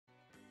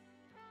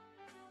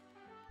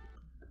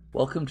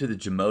Welcome to the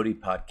Jamodi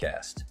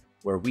podcast,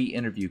 where we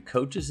interview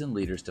coaches and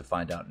leaders to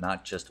find out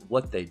not just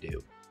what they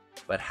do,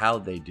 but how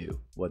they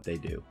do what they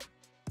do.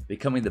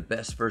 Becoming the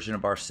best version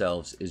of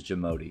ourselves is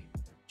Jamodi,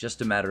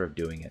 just a matter of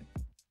doing it.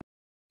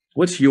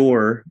 What's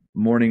your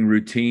morning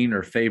routine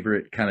or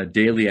favorite kind of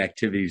daily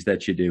activities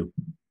that you do?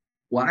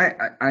 Well,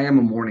 I am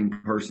a morning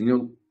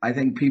person. I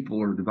think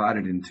people are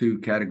divided in two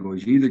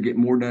categories. You either get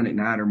more done at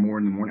night or more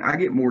in the morning. I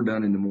get more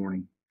done in the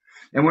morning.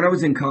 And when I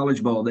was in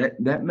college ball,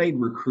 that made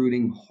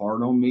recruiting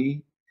hard on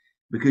me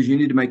because you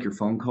need to make your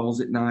phone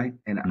calls at night.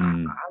 And I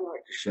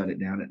like to shut it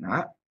down at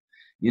night,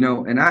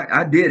 and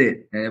I did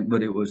it, but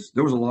there was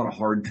a lot of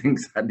hard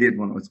things I did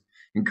when I was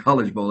in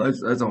college ball.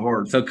 That's a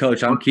hard. So,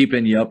 Coach, I'm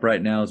keeping you up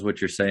right now, is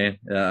what you're saying?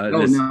 No.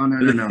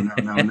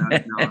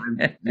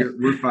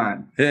 We're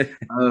fine.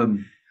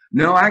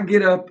 No, I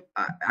get up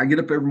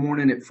every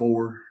morning at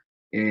 4,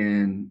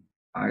 and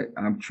I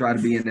try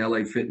to be in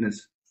LA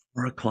Fitness.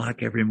 4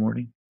 o'clock every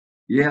morning.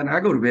 Yeah, and I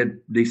go to bed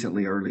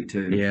decently early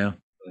too. Yeah.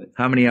 But,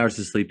 how many hours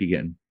of sleep you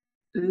getting?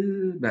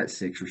 About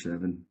 6 or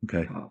 7.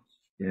 Okay.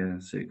 Yeah,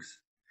 6.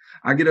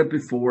 I get up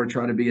at 4,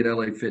 try to be at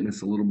LA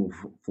Fitness a little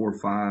before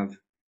 5,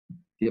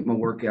 get my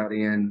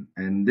in.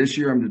 And this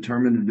year I'm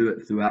determined to do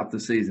it throughout the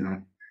season.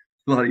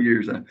 A lot of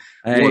years.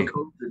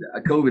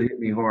 COVID hit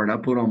me hard. I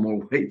put on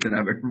more weight than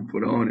I've ever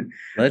put on.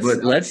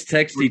 Let's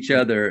text each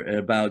other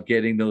about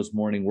getting those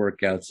morning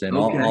workouts in.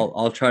 Okay.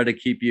 I'll try to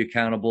keep you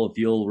accountable if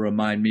you'll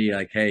remind me,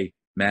 like, hey,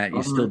 Matt,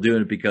 you're still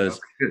doing it, because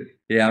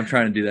I'm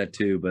trying to do that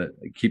too, but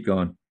keep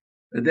going.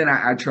 And then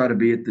I try to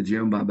be at the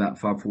gym by about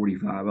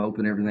 5:45. I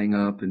open everything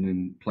up, and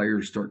then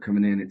players start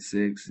coming in at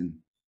 6, and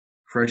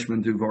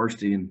freshmen through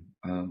varsity. And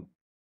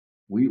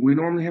we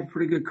normally have a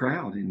pretty good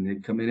crowd, and they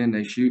come in and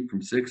they shoot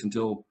from 6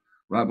 until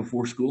right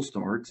before school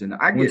starts. And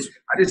I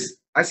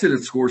sit at the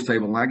scores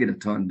table and I get a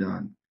ton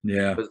done.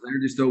 Yeah. Because they're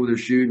just over there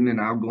shooting,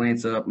 and I'll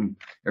glance up and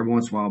every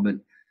once in a while, but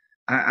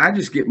I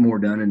just get more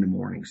done in the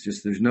mornings.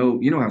 Just there's no,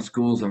 how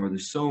schools are.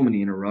 There's so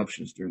many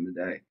interruptions during the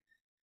day.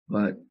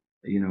 But,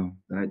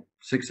 at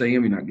 6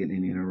 a.m., you're not getting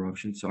any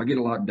interruptions. So I get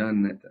a lot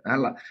done.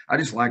 I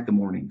just like the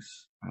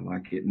mornings. I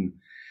like it. And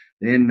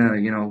then,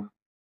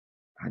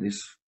 I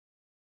just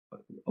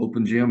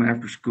open gym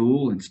after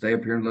school and stay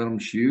up here and let them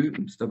shoot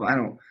and stuff.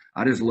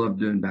 I just love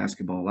doing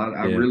basketball.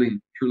 I really,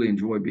 truly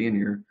enjoy being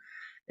here.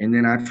 And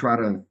then I try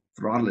to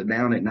throttle it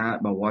down at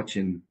night by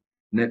watching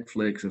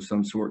Netflix of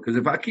some sort, because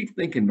if I keep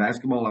thinking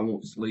basketball, I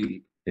won't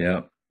sleep.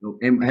 Yeah.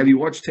 And have you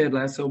watched Ted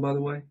Lasso, by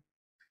the way?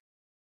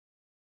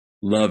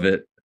 Love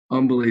it.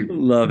 Unbelievable.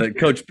 Love it.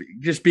 Coach,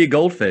 just be a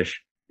goldfish.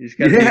 You just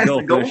gotta be a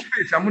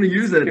goldfish. I'm going to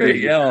use that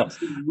thing. Yeah.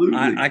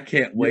 I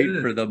can't wait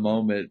for the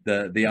moment,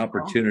 the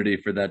opportunity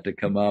for that to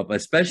come up,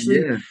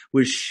 especially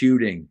with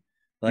shooting.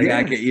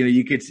 Like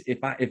you could,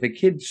 if a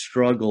kid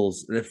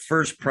struggles the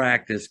first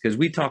practice, because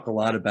we talk a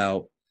lot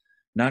about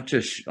not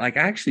just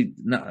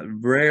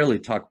rarely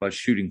talk about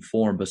shooting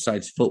form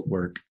besides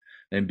footwork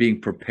and being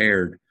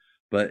prepared,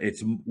 but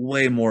it's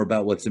way more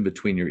about what's in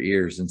between your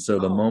ears. And so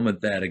the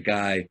moment that a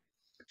guy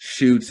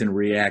shoots and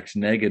reacts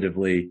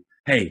negatively,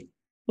 hey,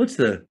 what's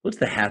the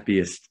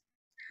happiest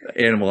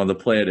animal on the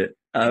planet?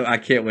 I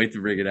can't wait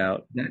to bring it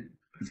out.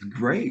 That's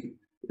great.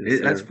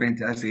 That's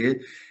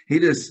fantastic. He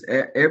just,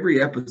 every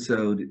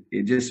episode,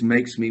 it just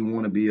makes me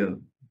want to be a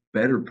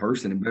better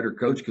person and better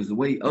coach, because the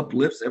way he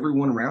uplifts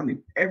everyone around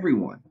him,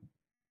 everyone.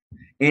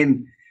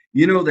 And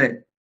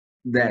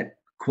that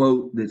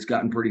quote that's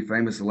gotten pretty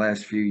famous the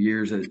last few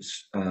years,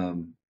 it's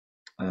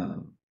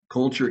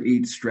culture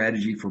eats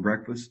strategy for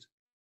breakfast.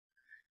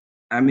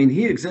 I mean,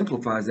 he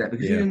exemplifies that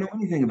because he didn't know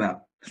anything about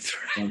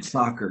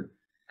soccer.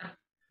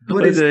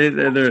 But it's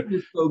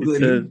so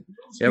good.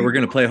 We're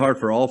going to play hard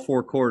for all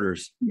 4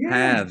 quarters.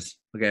 Halves.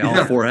 Okay,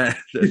 all 4 halves.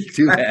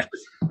 2 halves.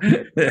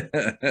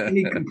 And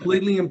he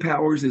completely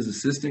empowers his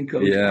assistant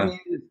coach. Yeah.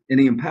 And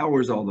he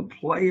empowers all the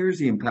players.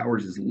 He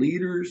empowers his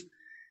leaders.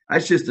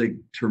 That's just a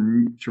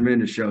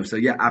tremendous show. So,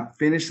 I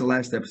finished the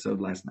last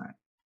episode last night.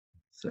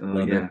 So,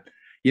 Love it.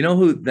 You know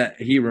who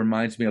that he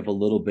reminds me of a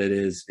little bit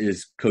is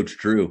Coach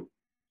Drew.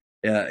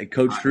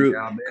 Coach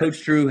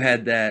Drew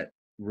had that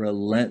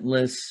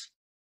relentless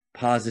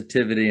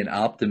positivity and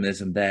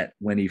optimism that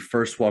when he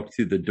first walked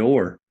through the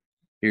door,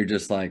 you're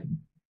just like,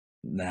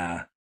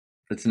 nah,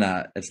 it's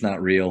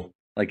not real.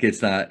 Like,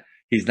 he's not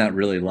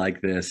really like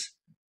this.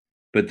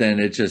 But then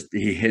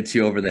he hits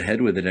you over the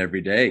head with it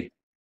every day.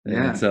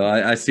 Yeah. And so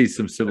I see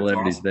some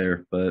similarities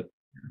there, but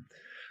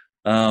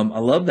I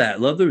love that. I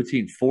love the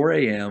routine. 4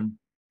 a.m.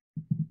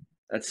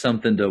 That's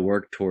something to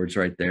work towards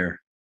right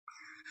there.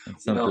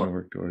 That's something to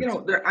work towards.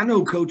 I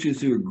know coaches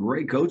who are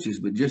great coaches,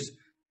 but just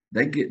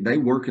they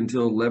work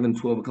until 11,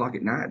 12 o'clock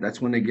at night. That's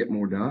when they get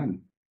more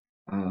done.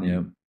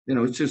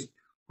 It's just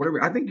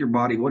whatever. I think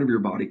whatever your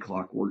body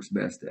clock works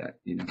best at.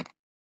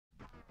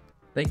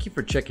 Thank you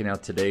for checking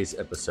out today's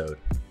episode.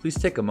 Please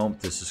take a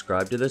moment to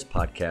subscribe to this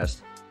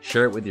podcast,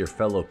 share it with your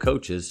fellow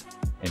coaches,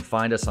 and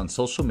find us on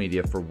social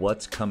media for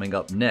what's coming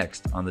up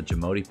next on the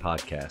Jamodi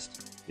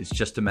podcast. It's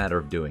just a matter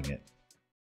of doing it.